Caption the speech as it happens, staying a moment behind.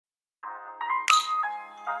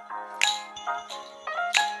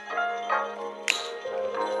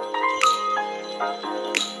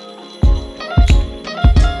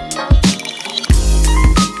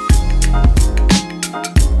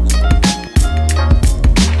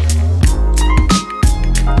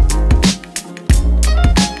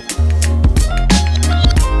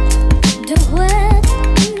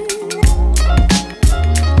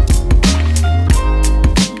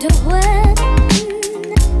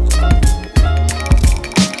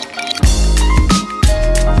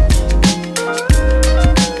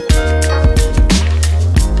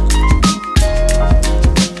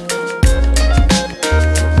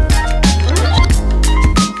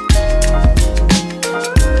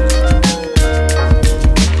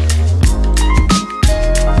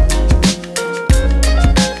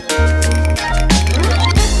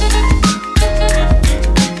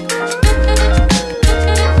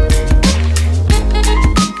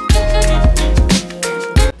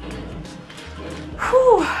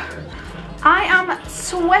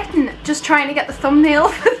Just trying to get the thumbnail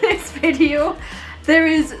for this video. There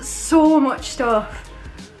is so much stuff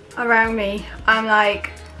around me. I'm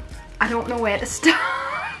like, I don't know where to start.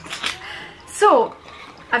 So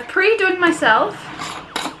I've pre-done myself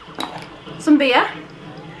some beer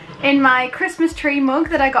in my Christmas tree mug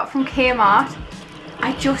that I got from Kmart.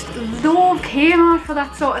 I just love Kmart for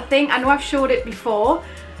that sort of thing. I know I've showed it before,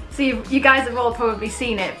 so you guys have all probably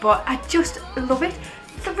seen it, but I just love it.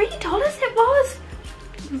 $3 it was.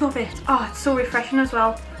 Love it. Oh, it's so refreshing as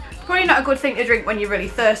well. Probably not a good thing to drink when you're really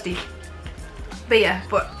thirsty. Beer,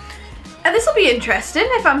 but this will be interesting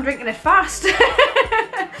if I'm drinking it fast.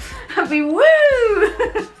 I'll be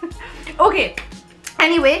woo! Okay,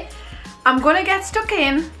 anyway, I'm gonna get stuck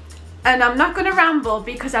in and I'm not gonna ramble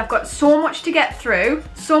because I've got so much to get through,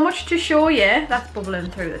 so much to show you. That's bubbling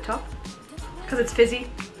through the top because it's fizzy.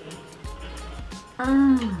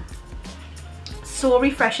 So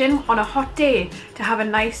refreshing on a hot day to have a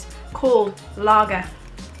nice cold lager.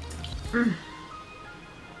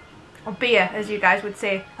 Or beer, as you guys would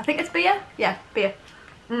say. I think it's beer? Yeah, beer.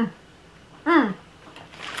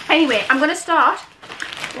 Anyway, I'm gonna start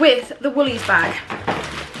with the Woolies bag.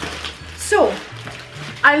 So,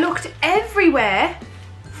 I looked everywhere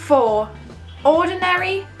for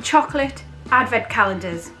ordinary chocolate advent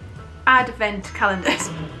calendars.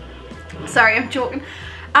 Sorry, I'm joking.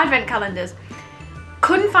 Advent calendars.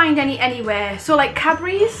 Couldn't find any anywhere. So like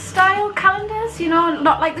Cadbury's style calendars, you know,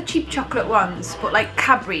 not like the cheap chocolate ones, but like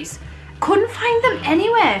Cadbury's. Couldn't find them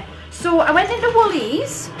anywhere. So I went into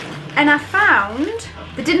Woolies and I found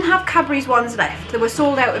they didn't have Cadbury's ones left. They were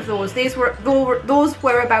sold out of those. Those were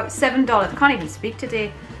about $7. I can't even speak today.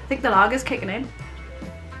 I think the lager's kicking in.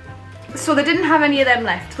 So they didn't have any of them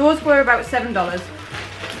left. Those were about $7.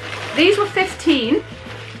 These were 15.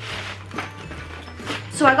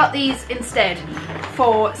 So I got these instead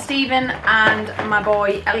for Stephen and my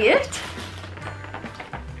boy Elliot.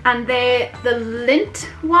 And they're the Lindt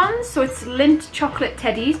ones, so it's Lindt chocolate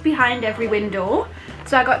teddies behind every window.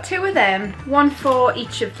 So I got 2 of them, one for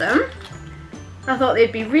each of them. I thought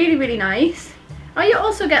they'd be really, really nice. Oh, you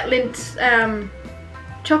also get Lindt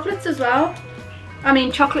chocolates as well. I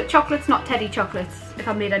mean chocolates, not teddy chocolates, if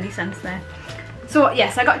I made any sense there. So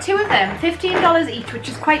yes, I got 2 of them, $15 each, which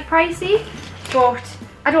is quite pricey, but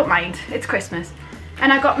I don't mind, it's Christmas.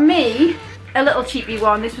 And I got me a little cheapy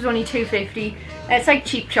one. This was only $2.50. It's like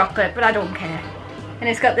cheap chocolate, but I don't care. And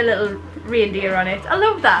it's got the little reindeer on it. I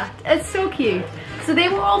love that, it's so cute. So they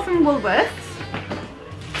were all from Woolworths.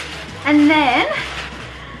 And then,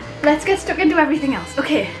 let's get stuck into everything else.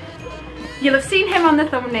 Okay, you'll have seen him on the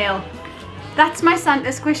thumbnail. That's my Santa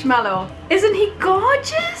Squishmallow. Isn't he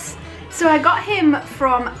gorgeous? So I got him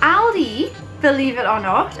from Aldi, believe it or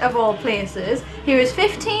not, of all places. He was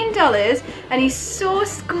 $15 and he's so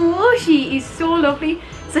squishy, he's so lovely.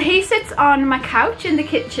 So he sits on my couch in the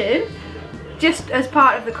kitchen, just as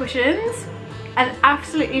part of the cushions, and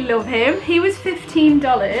absolutely love him. He was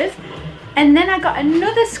 $15. And then I got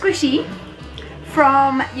another squishy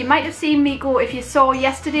from, you might have seen me go if you saw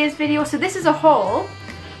yesterday's video. So this is a haul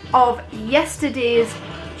of yesterday's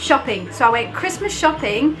shopping. So I went Christmas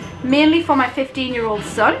shopping mainly for my 15-year-old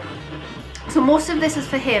son. So most of this is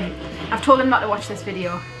for him. I've told him not to watch this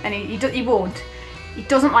video, and he won't. He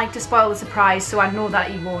doesn't like to spoil the surprise, so I know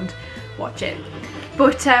that he won't watch it.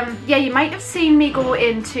 But yeah, you might have seen me go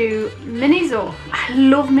into Miniso. I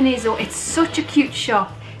love Miniso. It's such a cute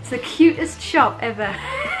shop. It's the cutest shop ever.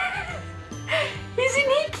 Isn't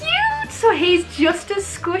he cute? So he's just as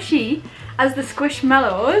squishy as the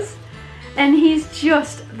Squishmallows, and he's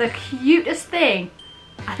just the cutest thing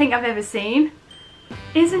I think I've ever seen.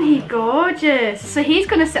 Isn't he gorgeous? So he's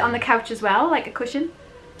going to sit on the couch as well, like a cushion.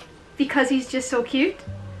 because he's just so cute.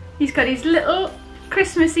 He's got his little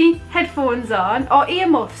Christmassy headphones on, or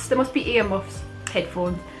earmuffs, there must be earmuffs,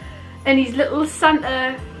 headphones, and his little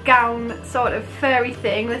Santa gown sort of furry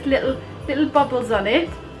thing with little bubbles on it.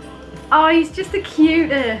 Oh, he's just the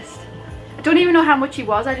cutest. I don't even know how much he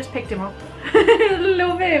was, I just picked him up.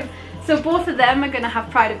 Love him. So both of them are going to have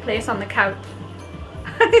pride of place on the couch.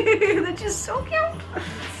 They're just so cute.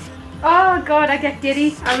 Oh god, I get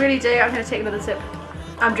giddy. I really do. I'm going to take another sip.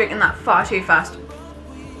 I'm drinking that far too fast.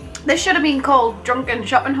 This should have been called Drunken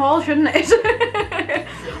Shopping Haul, shouldn't it?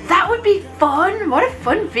 That would be fun. What a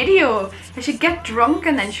fun video. I should get drunk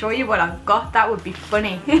and then show you what I've got. That would be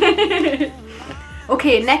funny.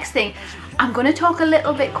 Okay, next thing. I'm going to talk a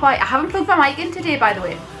little bit quiet. I haven't plugged my mic in today, by the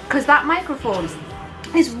way, because that microphone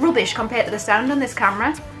is rubbish compared to the sound on this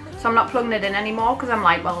camera. So I'm not plugging it in anymore because I'm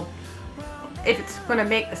like, well, if it's going to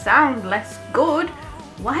make the sound less good,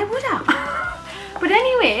 why would I? But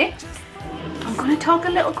anyway, I'm going to talk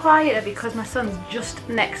a little quieter because my son's just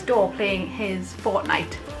next door playing his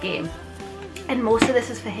Fortnite game. And most of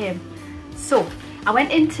this is for him. So, I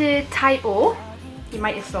went into Typo, you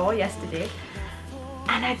might have saw yesterday,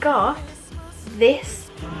 and I got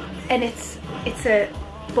this, and it's a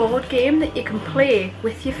board game that you can play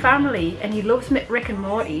with your family, and he loves Rick and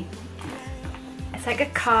Morty. It's like a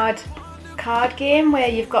card game where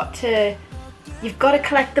you've got to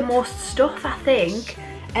collect the most stuff, I think,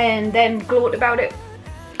 and then gloat about it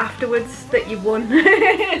afterwards that you won.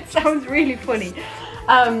 It sounds really funny.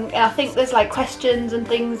 And I think there's like questions and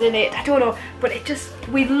things in it, I don't know, but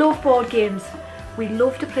we love board games. We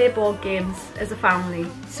love to play board games as a family,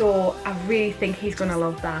 so I really think he's gonna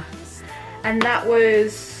love that. And that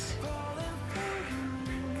was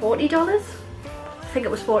 $40? I think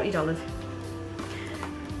it was $40.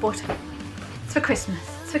 But it's for Christmas,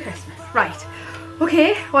 it's for Christmas. Right,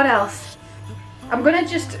 okay, what else? I'm gonna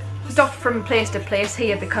just dot from place to place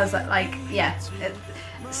here because, like, yeah,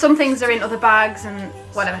 some things are in other bags and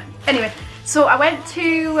whatever. Anyway, so I went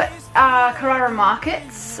to Carrara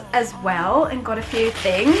Markets as well and got a few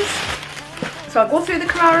things. So I'll go through the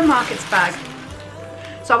Carrara Markets bag.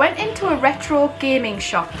 So I went into a retro gaming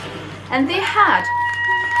shop and they had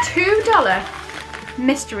 $2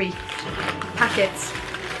 mystery packets.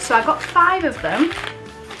 So I got 5 of them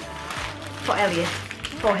for Elliot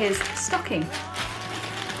for his stocking.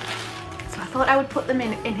 So I thought I would put them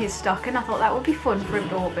in his stocking. I thought that would be fun for him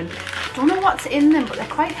to open. Don't know what's in them, but they're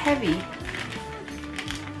quite heavy.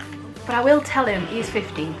 But I will tell him, he's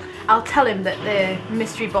 15. I'll tell him that they're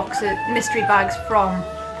mystery bags from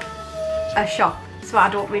a shop. So I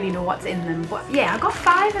don't really know what's in them. But yeah, I got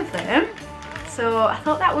 5 of them. So I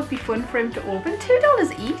thought that would be fun for him to open.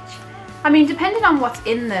 $2 each. I mean, depending on what's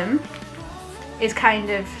in them is kind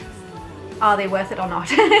of, are they worth it or not?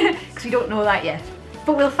 Because we don't know that yet.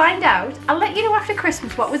 But we'll find out. I'll let you know after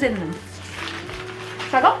Christmas what was in them.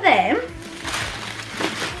 So I got them.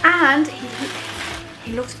 And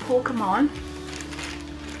he loves Pokemon.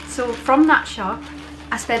 So from that shop,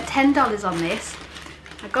 I spent $10 on this.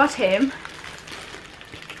 I got him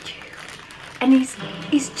Pikachu. And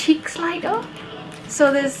his cheeks light up.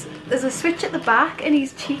 So there's a switch at the back and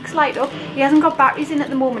his cheeks light up. He hasn't got batteries in at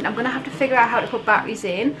the moment. I'm going to have to figure out how to put batteries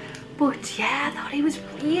in. But yeah, I thought he was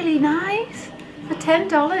really nice for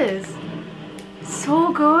 $10.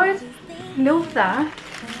 So good. Love that.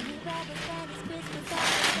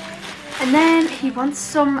 And then he wants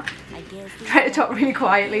some, try to talk really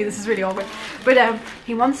quietly, this is really awkward, but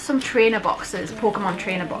he wants some trainer boxes, Pokemon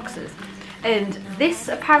trainer boxes. And this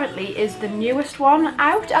apparently is the newest one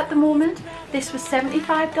out at the moment. This was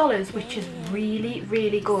 $75, which is really,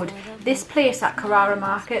 really good. This place at Carrara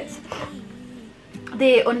Markets,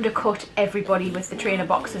 they undercut everybody with the trainer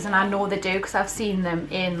boxes, and I know they do because I've seen them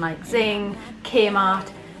in like Zing,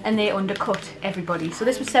 Kmart, and they undercut everybody. So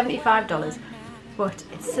this was $75, but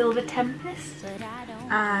it's Silver Tempest,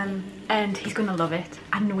 and he's gonna love it.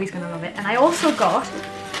 I know he's gonna love it. And I also got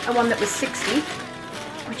a one that was $60,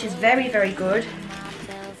 which is very, very good.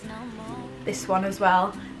 This one as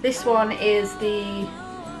well. This one is the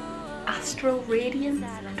Astral Radiance.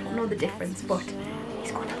 I don't know the difference, but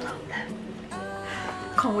he's gonna love them.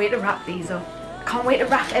 Can't wait to wrap these up. Can't wait to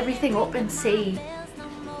wrap everything up and see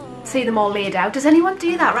them all laid out. Does anyone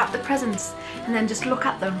do that? Wrap the presents and then just look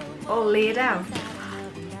at them all laid out.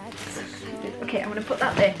 Okay, I'm gonna put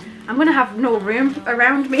that there. I'm gonna have no room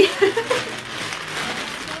around me.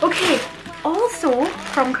 Okay, also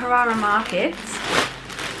from Carrara Markets,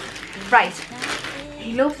 right,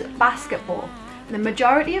 he loves basketball. The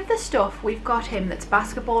majority of the stuff we've got him that's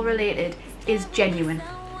basketball related is genuine.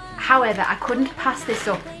 However, I couldn't pass this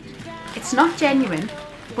up. It's not genuine,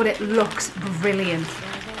 but it looks brilliant.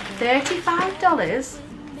 $35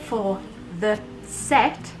 for the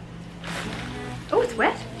set. Oh, it's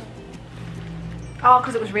wet. Oh,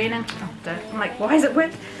 because it was raining. Oh, duh. I'm like, why is it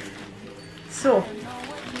wet? So,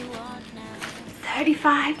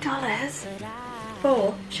 $35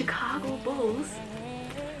 for Chicago Bulls,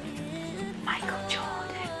 Michael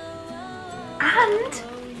Jordan, and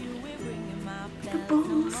the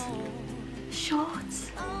Bulls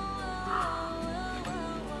shorts.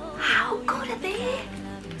 How good are they?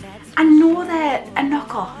 I know they're a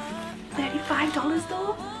knockoff. $35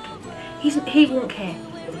 though. He won't care.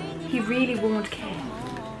 He really won't care.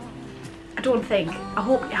 I don't think. I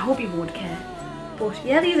hope he won't care. But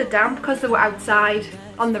yeah, these are damp because they were outside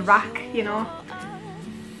on the rack, you know.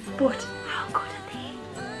 But how good are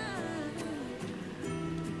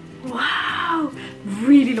they? Wow!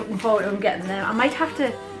 Really looking forward to him getting them. I might have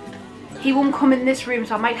to. He won't come in this room,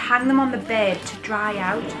 so I might hang them on the bed to dry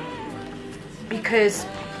out. Because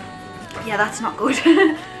yeah, that's not good.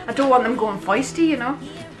 I don't want them going feisty, you know.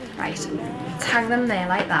 Right, let's hang them there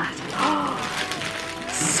like that. Oh,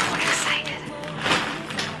 so excited.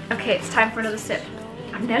 Okay, it's time for another sip.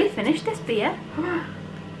 I've nearly finished this beer.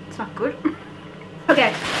 It's not good.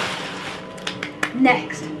 Okay,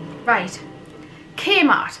 next, right,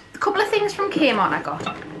 Kmart. A couple of things from Kmart I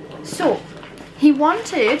got. So, he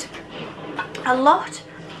wanted a lot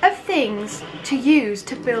of things to use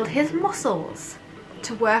to build his muscles,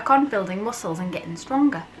 to work on building muscles and getting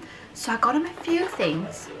stronger. So I got him a few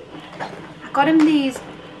things. I got him these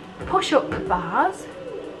push-up bars.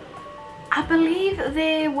 I believe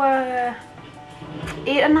they were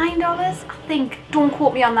 $8 or $9, I think. Don't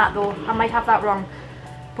quote me on that though, I might have that wrong.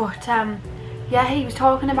 But yeah, he was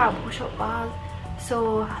talking about push-up bars,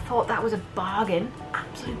 so I thought that was a bargain,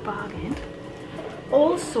 absolute bargain.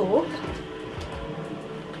 Also,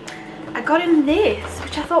 I got him this,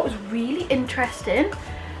 which I thought was really interesting.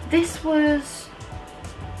 This was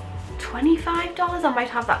 $25. I might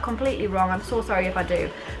have that completely wrong. I'm so sorry if I do.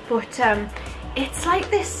 But it's like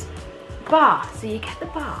this bar. So you get the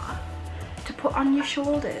bar to put on your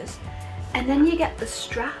shoulders, and then you get the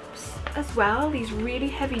straps as well. These really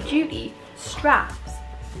heavy duty straps,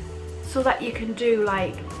 so that you can do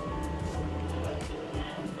like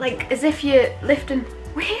as if you're lifting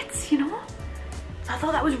weights, you know. I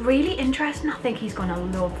thought that was really interesting. I think he's gonna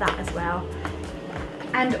love that as well.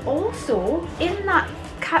 And also in that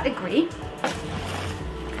category,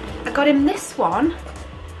 I got him this one.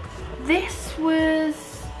 This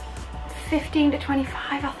was 15 to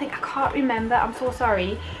 25, I think. I can't remember, I'm so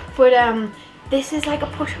sorry. But this is like a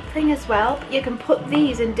push-up thing as well. But you can put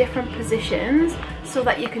these in different positions so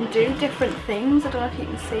that you can do different things. I don't know if you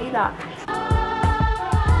can see that.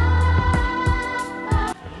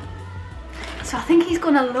 So I think he's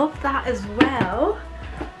gonna love that as well.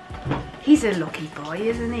 He's a lucky boy,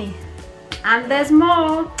 isn't he? And there's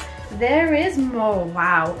more. There is more.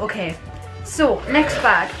 Wow. Okay. So next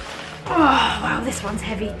bag. Oh wow, this one's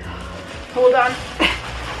heavy. Hold on.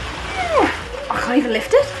 I can't even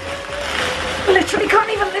lift it. Literally can't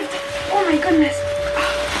even lift it. Oh my goodness.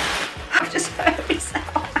 I've just hurt myself.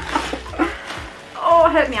 Oh,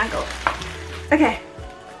 I hurt my ankle. Okay.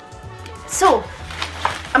 So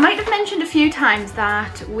I might have mentioned a few times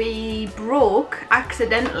that we broke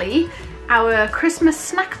accidentally our Christmas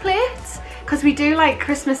snack plates, because we do like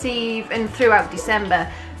Christmas Eve and throughout December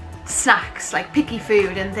snacks like picky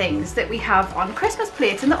food and things that we have on Christmas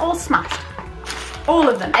plates, and they're all smashed. All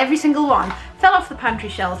of them, every single one, fell off the pantry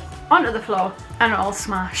shelf onto the floor and all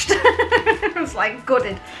smashed. It was like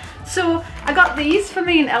gutted. So I got these for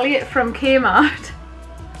me and Elliot from Kmart.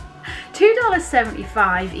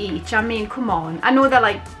 $2.75 each. I mean, come on. I know they're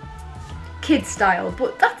like kid style,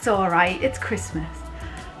 but that's alright. It's Christmas.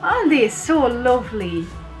 Aren't they so lovely?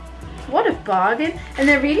 What a bargain. And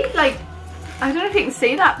they're really like, I don't know if you can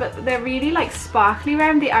see that, but they're really like sparkly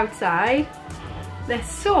around the outside. They're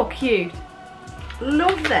so cute.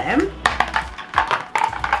 Love them.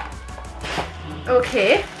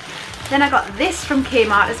 Okay. Then I got this from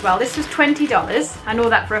Kmart as well. This was $20. I know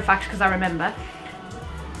that for a fact because I remember.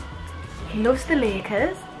 He loves the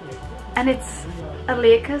Lakers, and it's a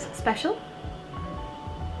Lakers special.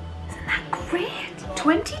 Isn't that great?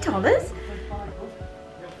 $20?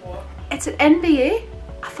 It's an NBA.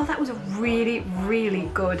 I thought that was really, really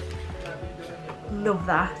good. Love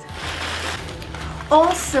that.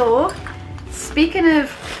 Also, speaking of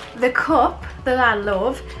the cup that I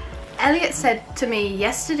love, Elliot said to me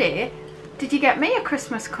yesterday, did you get me a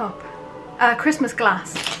Christmas cup? A Christmas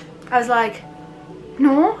glass? I was like,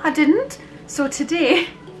 no, I didn't. So today,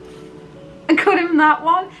 I got him that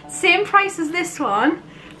one. Same price as this one,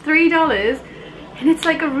 $3. And it's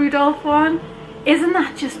like a Rudolph one. Isn't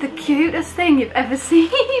that just the cutest thing you've ever seen?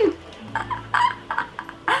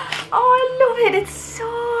 Oh, I love it. It's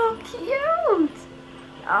so cute.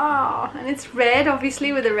 Oh, and it's red,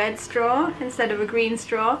 obviously, with a red straw instead of a green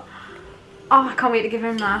straw. Oh, I can't wait to give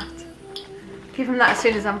him that. Give him that as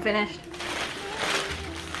soon as I'm finished.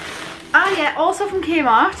 Ah yeah, also from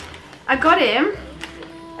Kmart, I got him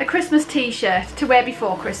a Christmas t-shirt to wear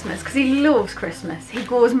before Christmas because he loves Christmas. He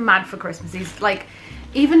goes mad for Christmas. He's like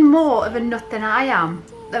even more of a nut than I am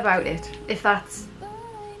about it, if that's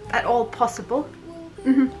at all possible.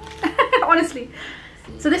 Honestly.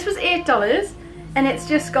 So this was $8 and it's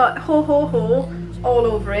just got ho ho ho all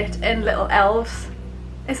over it and little elves.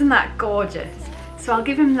 Isn't that gorgeous? So I'll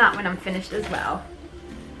give him that when I'm finished as well.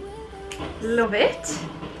 Love it.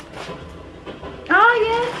 Oh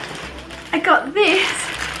yeah, I got this.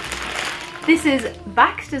 This is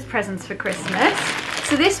Baxter's presents for Christmas.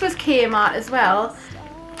 So this was Kmart as well.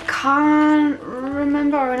 Can't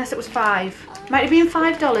remember unless it was $5. Might have been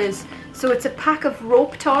 $5. So it's a pack of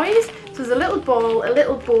rope toys. So there's a little ball, a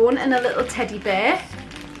little bone and a little teddy bear.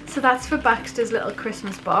 So that's for Baxter's little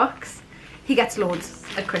Christmas box. He gets loads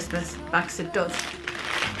at Christmas. Baxter does.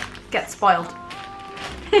 Get spoiled.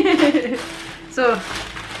 So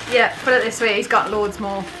yeah, put it this way, he's got loads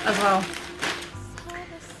more as well.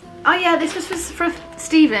 Oh yeah, this was for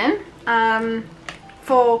Stephen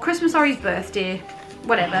for Christmas or his birthday,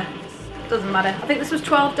 whatever, doesn't matter. I think this was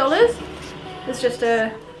 $12. It's just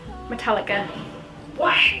a Metallica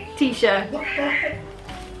t-shirt.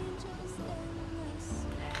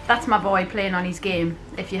 That's my boy playing on his game,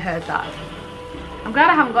 if you heard that. I'm glad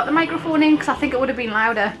I haven't got the microphone in because I think it would have been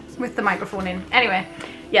louder with the microphone in. Anyway,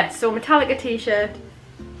 yeah, so Metallica t-shirt,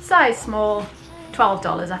 size small,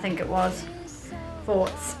 $12 I think it was, for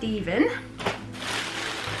Stephen.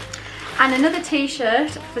 And another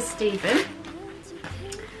t-shirt for Stephen.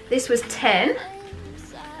 This was $10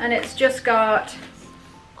 and it's just got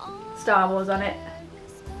Star Wars on it.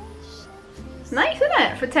 It's nice, isn't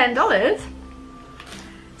it, for $10?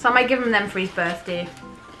 So I might give him them for his birthday.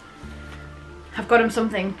 I've got him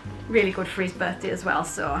something really good for his birthday as well,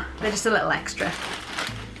 so they're just a little extra.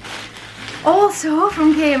 Also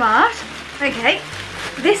from Kmart, okay,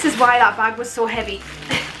 this is why that bag was so heavy.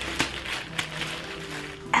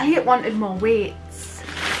 Elliot wanted more weights,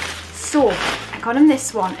 so I got him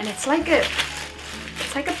this one, and it's like a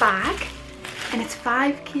bag, and it's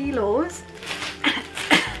 5 kilos.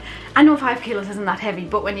 I know 5 kilos isn't that heavy,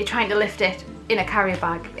 but when you're trying to lift it in a carrier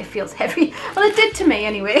bag, it feels heavy. Well, it did to me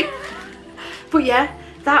anyway. But yeah,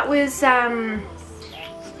 that was oh,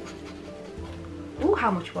 how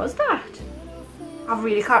much was that? I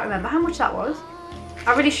really can't remember how much that was.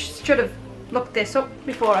 I really should have looked this up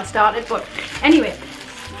before I started, but anyway,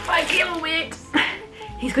 5 kilo weight.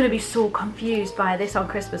 He's going to be so confused by this on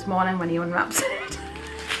Christmas morning when he unwraps it.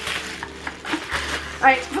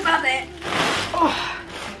 Alright, put that there. Oh.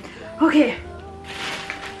 Okay.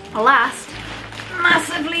 Last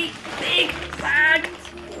massively big bag.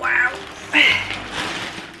 Wow.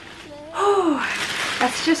 Oh,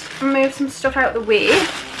 let's just move some stuff out of the way.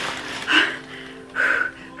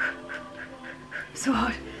 So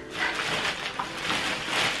hot.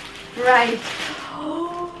 Right.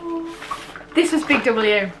 Oh, this was Big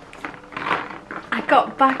W. I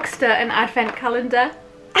got Baxter an advent calendar.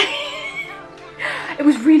 It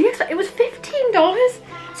was really expensive. It was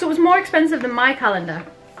 $15, so it was more expensive than my calendar.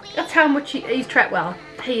 That's how much he's Tretwell.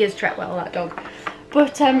 He is Tretwell, that dog.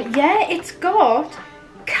 But yeah, it's got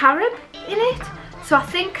carob in it. So I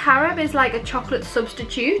think carob is like a chocolate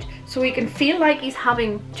substitute, so he can feel like he's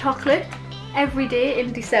having chocolate every day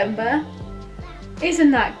in December.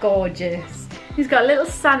 Isn't that gorgeous? He's got a little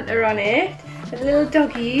Santa on it, little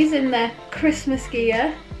doggies in their Christmas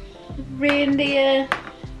gear, reindeer,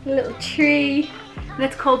 a little tree, and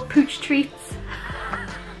it's called Pooch Treats.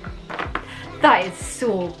 That is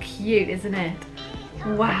so cute, isn't it?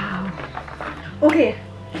 Wow. Okay,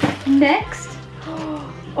 next.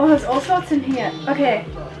 Oh, there's all sorts in here. Okay.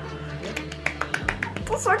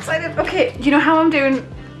 I'm so excited. Okay, you know how I'm doing?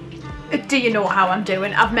 Do you know how I'm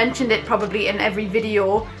doing? I've mentioned it probably in every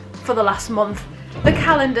video for the last month. The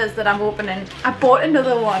calendars that I'm opening. I bought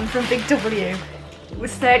another one from Big W. It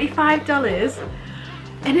was $35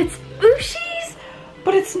 and it's Ooshies,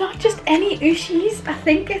 but it's not just any Ooshies. I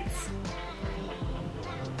think it's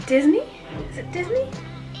Disney. Is it Disney?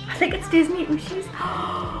 I think it's Disney Ooshies.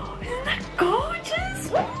 Oh, isn't that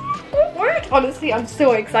gorgeous? Honestly, I'm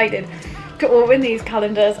so excited to open these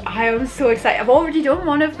calendars. I am so excited. I've already done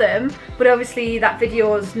one of them, but obviously that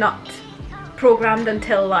video is not programmed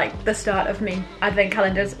until like the start of me advent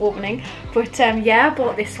calendars opening. But yeah, I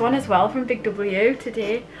bought this one as well from Big W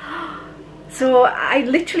today. So I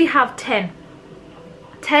literally have 10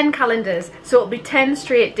 calendars, so it'll be 10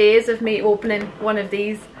 straight days of me opening one of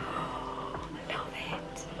these. I love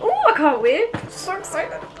it. Oh, I can't wait. So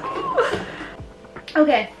excited.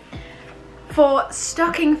 Okay, for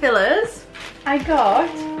stocking fillers, I got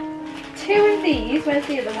 2 of these. Where's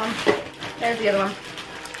the other one? There's the other one.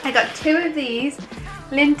 I got 2 of these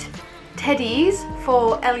lint teddies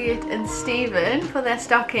for Elliot and Stephen for their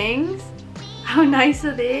stockings. How nice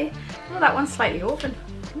are they? Oh, that one's slightly open.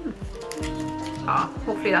 Oh,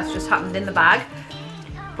 hopefully that's just happened in the bag.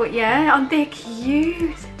 But yeah, aren't they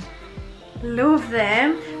cute? Love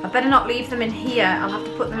them. I better not leave them in here. I'll have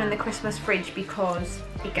to put them in the Christmas fridge because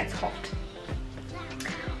it gets hot.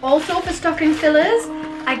 Also for stocking fillers,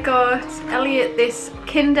 I got Elliot this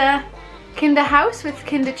Kinder house with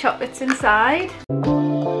Kinder chocolates inside.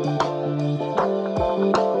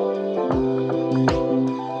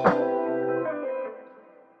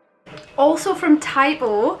 Also from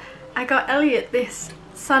Typo, I got Elliot this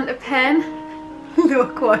Santa pen.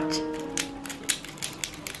 Look, watch.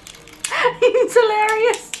 It's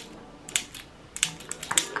hilarious.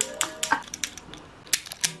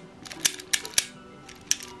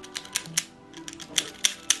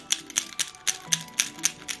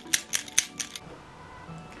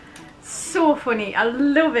 So funny. I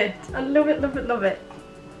love it. I love it, love it, love it.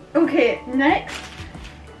 Okay, next.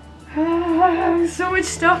 So much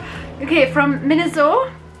stuff. Okay, from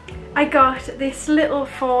Miniso, I got this little,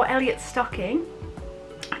 for Elliot's stocking,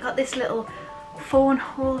 I got this little phone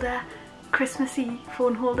holder, Christmassy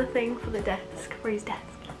phone holder thing for the desk, for his desk.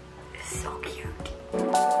 It's so cute.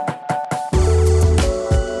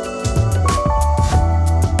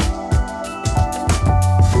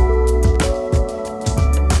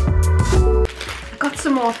 I got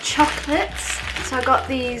some more chocolates. So I got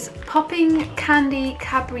these popping candy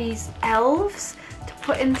Cadbury's elves to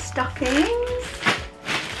put in stockings.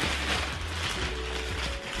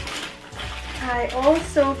 I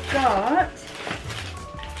also got,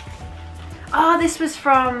 oh, this was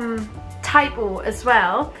from Typo as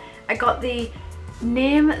well. I got the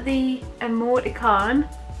Name the Emoticon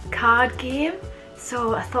card game.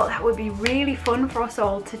 So I thought that would be really fun for us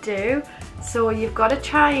all to do. So you've got to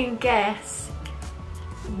try and guess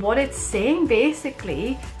what it's saying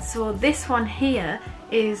basically. So this one here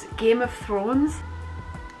is Game of Thrones.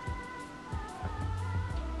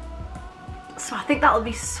 So I think that'll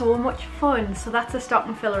be so much fun. So that's a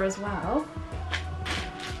stocking filler as well.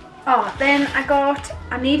 Oh, then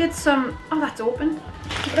I needed some, oh, that's open.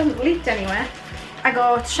 It hasn't leaked anywhere. I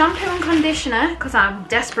got shampoo and conditioner because I'm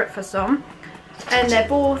desperate for some. And they're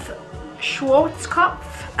both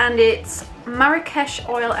Schwarzkopf and it's Marrakesh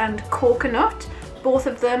oil and coconut. Both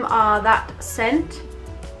of them are that scent.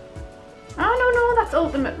 Oh no, that's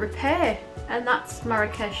Ultimate Repair. And that's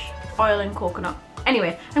Marrakesh oil and coconut.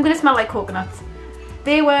 Anyway, I'm gonna smell like coconuts.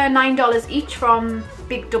 They were $9 each from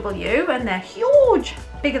Big W and they're huge,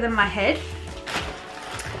 bigger than my head.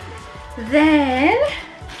 Then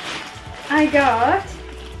I got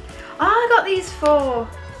these for,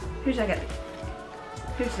 who did I get?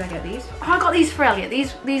 Who did I get these? Oh, I got these for Elliot.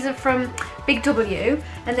 These are from Big W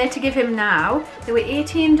and they're to give him now. They were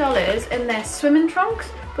 $18 and they're swimming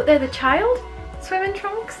trunks, but they're the child swimming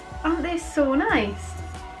trunks. Aren't they so nice?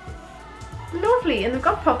 Lovely, and they've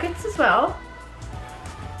got pockets as well.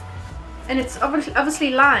 And it's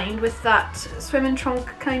obviously lined with that swimming trunk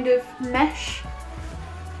kind of mesh.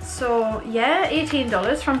 So yeah,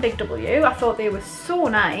 $18 from Big W. I thought they were so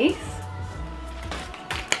nice.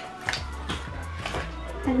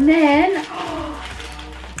 And then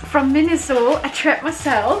from Miniso, I treat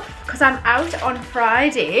myself because I'm out on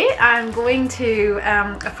Friday. I'm going to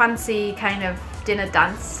a fancy kind of dinner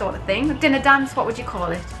dance sort of thing. Dinner dance, what would you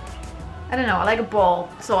call it? I don't know, I like a ball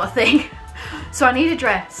sort of thing. So I need a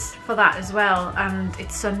dress for that as well, and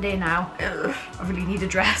it's Sunday now. Ugh, I really need a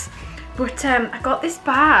dress. But I got this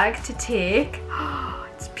bag to take. Oh,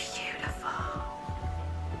 it's beautiful.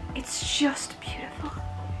 It's just beautiful.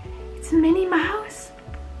 It's Minnie Mouse.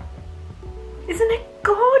 Isn't it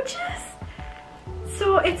gorgeous?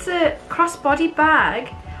 So it's a crossbody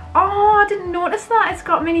bag. Oh, I didn't notice that. It's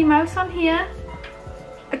got Minnie Mouse on here.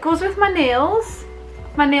 It goes with my nails.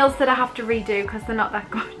 My nails that I have to redo because they're not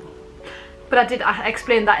that good. But I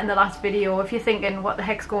explained that in the last video. If you're thinking what the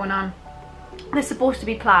heck's going on, they're supposed to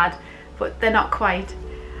be plaid, but they're not quite.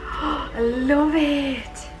 Oh, I love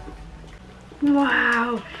it.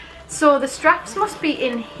 Wow. So the straps must be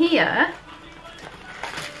in here.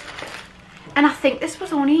 And I think this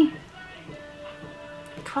was only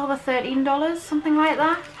 $12 or $13, something like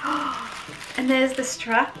that. And there's the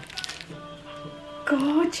strap.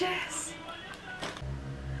 Gorgeous.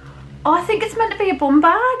 Oh, I think it's meant to be a bum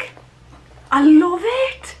bag. I love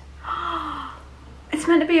it. It's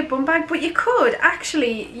meant to be a bum bag, but you could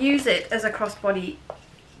actually use it as a crossbody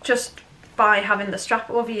just by having the strap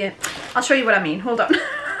over you. I'll show you what I mean. Hold on.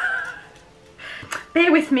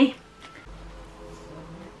 Bear with me.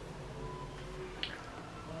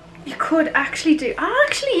 You could actually do... Oh,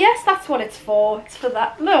 actually, yes, that's what it's for. It's for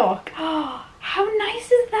that. Look. Oh, how nice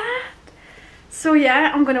is that? So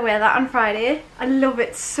yeah, I'm going to wear that on Friday. I love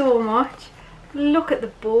it so much. Look at the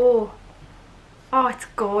bow. Oh, it's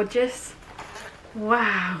gorgeous.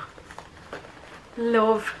 Wow.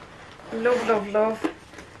 Love. Love, love, love.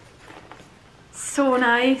 So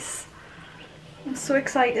nice. I'm so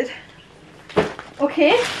excited.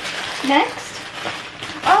 Okay, next.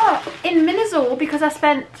 Oh, in Miniso, because I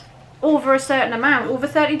spent over a certain amount, over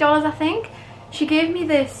 $30 I think, she gave me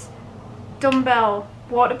this dumbbell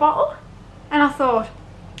water bottle. And I thought,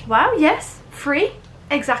 wow, yes, free.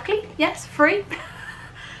 Exactly, yes, free.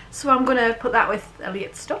 So I'm going to put that with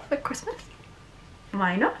Elliott stuff at Christmas.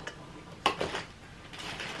 Why not?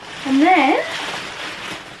 And then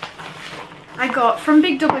I got, from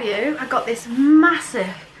Big W, I got this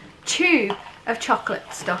massive tube of chocolate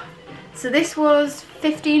stuff. So this was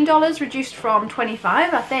 $15, reduced from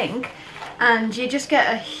 25 I think. And you just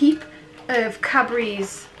get a heap of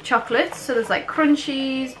Cadbury's chocolates. So there's like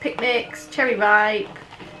Crunchies, Picnics, Cherry Ripe,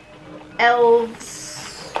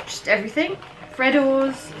 Elves, just everything.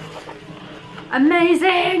 Freddos.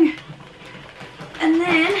 Amazing! And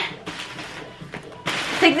then,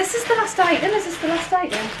 I think this is the last item. Is this the last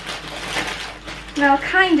item? No,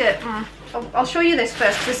 kind of. I'll show you this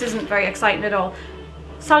first, because this isn't very exciting at all.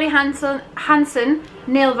 Sally Hansen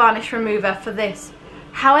nail varnish remover for this.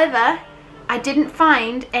 However, I didn't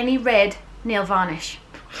find any red nail varnish.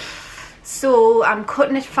 So I'm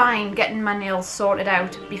cutting it fine, getting my nails sorted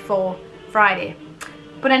out before Friday.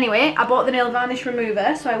 But anyway, I bought the nail varnish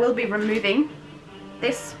remover, so I will be removing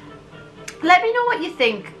this. Let me know what you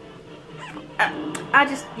think.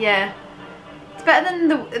 Yeah. It's better than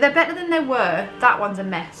they're better than they were. That one's a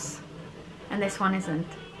mess. And this one isn't.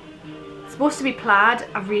 It's supposed to be plaid.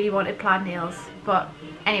 I really wanted plaid nails. But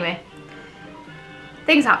anyway.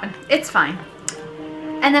 Things happen. It's fine.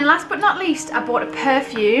 And then last but not least, I bought a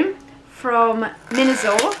perfume from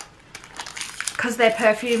Miniso. Because their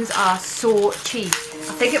perfumes are so cheap.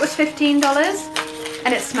 I think it was $15.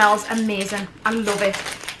 And it smells amazing. I love it.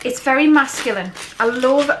 It's very masculine. I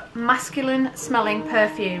love masculine smelling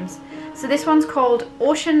perfumes. So this one's called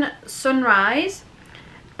Ocean Sunrise.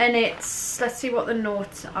 And it's, let's see what the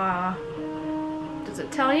notes are. Does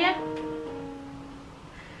it tell you?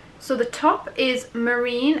 So the top is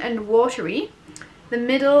marine and watery. The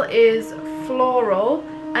middle is floral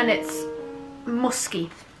and it's musky.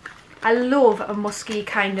 I love a musky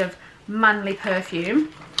kind of manly perfume.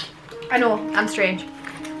 I know, I'm strange.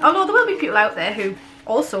 Although there will be people out there who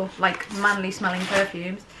also like manly smelling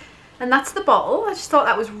perfumes. And that's the bottle. I just thought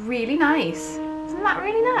that was really nice. Isn't that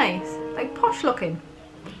really nice? Like posh looking.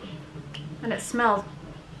 And it smells.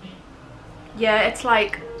 Yeah, it's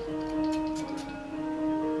like,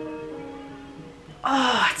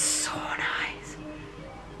 oh, it's so nice.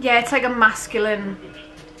 Yeah, it's like a masculine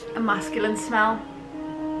smell.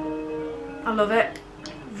 I love it.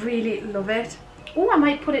 Really love it. Oh, I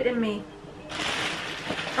might put it in me.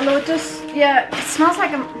 Although it does, yeah, it smells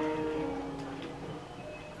like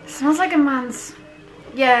a man's,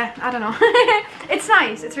 yeah, I don't know. It's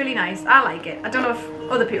nice, it's really nice. I like it. I don't know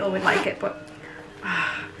if other people would like it, but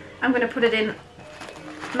I'm going to put it in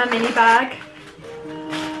my mini bag.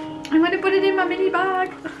 I'm going to put it in my mini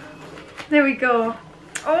bag. There we go.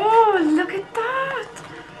 Oh, look at that.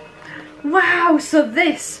 Wow, so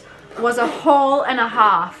this was a haul and a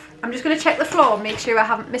half. I'm just going to check the floor, make sure I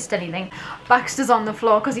haven't missed anything. Baxter's on the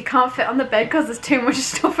floor because he can't fit on the bed because there's too much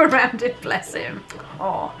stuff around it, bless him.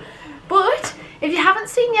 Oh. But if you haven't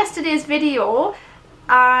seen yesterday's video,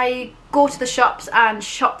 I go to the shops and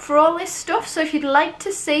shop for all this stuff. So if you'd like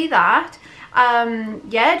to see that,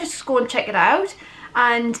 yeah, just go and check it out.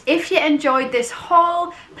 And if you enjoyed this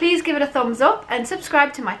haul, please give it a thumbs up and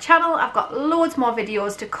subscribe to my channel. I've got loads more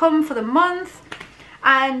videos to come for the month.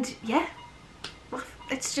 And yeah,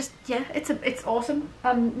 it's just, yeah, it's awesome.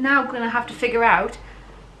 I'm now going to have to figure out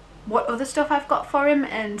what other stuff I've got for him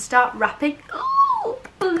and start wrapping. Oh,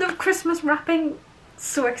 I love Christmas wrapping.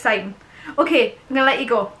 So exciting. Okay, I'm going to let you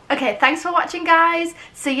go. Okay, thanks for watching, guys.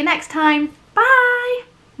 See you next time. Bye.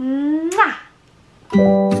 Mwah.